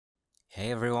Hey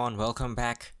everyone, welcome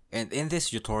back. And in this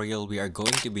tutorial, we are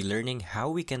going to be learning how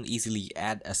we can easily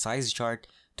add a size chart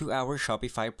to our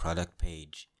Shopify product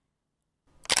page.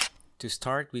 To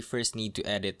start, we first need to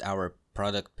edit our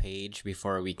product page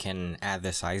before we can add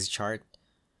the size chart.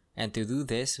 And to do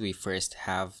this, we first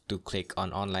have to click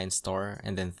on Online Store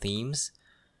and then Themes.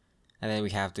 And then we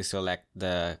have to select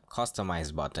the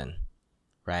Customize button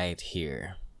right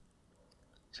here.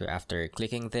 So after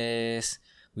clicking this,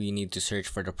 we need to search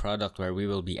for the product where we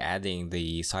will be adding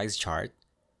the size chart.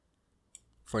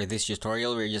 For this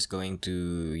tutorial, we're just going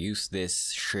to use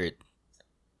this shirt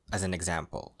as an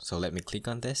example. So let me click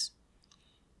on this.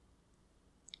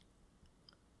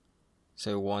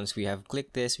 So once we have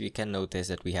clicked this, we can notice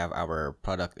that we have our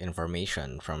product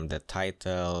information from the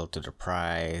title to the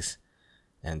price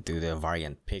and to the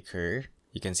variant picker.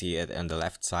 You can see it on the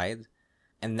left side.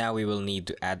 And now we will need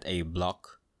to add a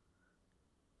block.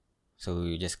 So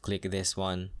you just click this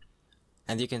one,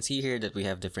 and you can see here that we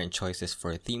have different choices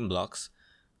for theme blocks.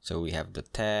 So we have the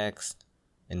text,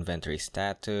 inventory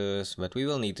status, but we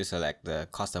will need to select the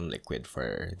custom liquid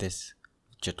for this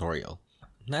tutorial.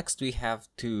 Next, we have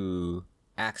to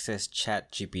access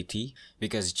ChatGPT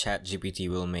because ChatGPT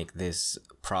will make this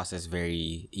process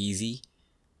very easy.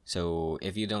 So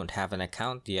if you don't have an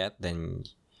account yet, then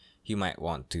you might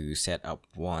want to set up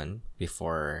one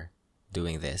before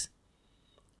doing this.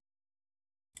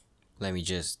 Let me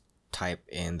just type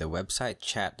in the website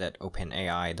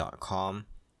chat.openai.com.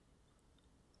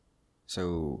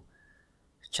 So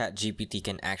ChatGPT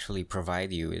can actually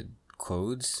provide you with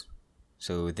codes.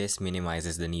 So this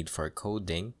minimizes the need for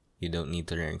coding. You don't need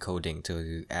to learn coding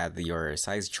to add your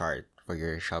size chart for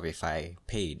your Shopify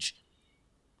page.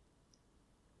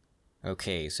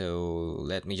 Okay, so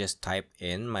let me just type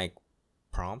in my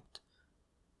prompt.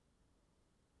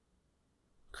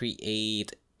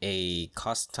 Create a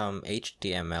custom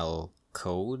HTML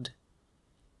code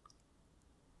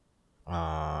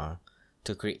to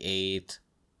create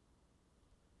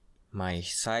my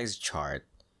size chart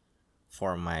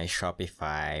for my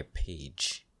Shopify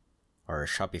page or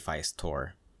Shopify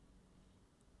store.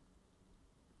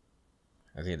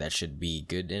 Okay, that should be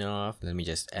good enough. Let me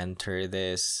just enter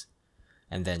this,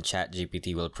 and then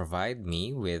ChatGPT will provide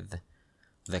me with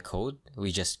the code.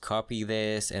 We just copy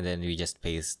this and then we just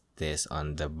paste this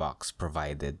on the box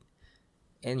provided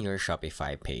in your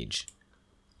Shopify page.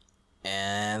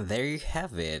 And there you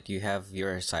have it. You have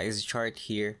your size chart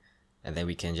here, and then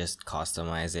we can just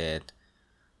customize it.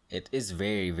 It is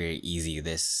very easy,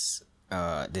 this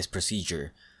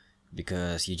procedure,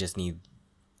 because you just need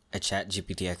a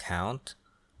ChatGPT account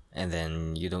and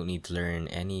then you don't need to learn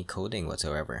any coding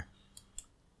whatsoever.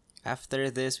 After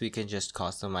this, we can just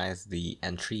customize the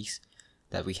entries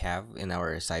that we have in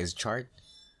our size chart.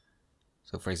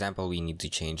 So for example, we need to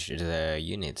change the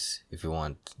units if we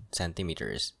want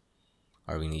centimeters,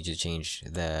 or we need to change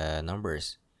the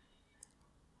numbers.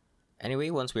 Anyway,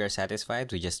 once we are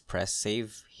satisfied, we just press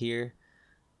save here,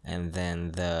 and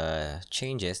then the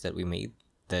changes that we made,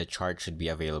 the chart should be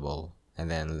available. And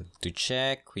then to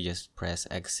check, we just press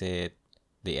exit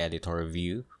the editor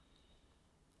view.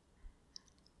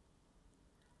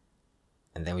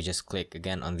 And then we just click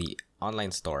again on the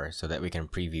online store so that we can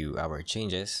preview our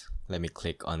changes. Let me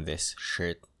click on this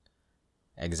shirt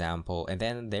example, and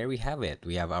then there we have it.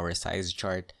 We have our size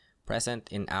chart present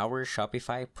in our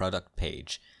Shopify product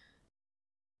page.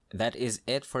 That is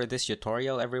it for this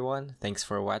tutorial, everyone. Thanks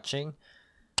for watching.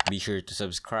 Be sure to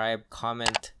subscribe,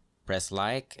 comment, press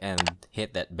like, and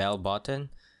hit that bell button.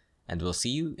 And we'll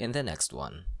see you in the next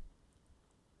one.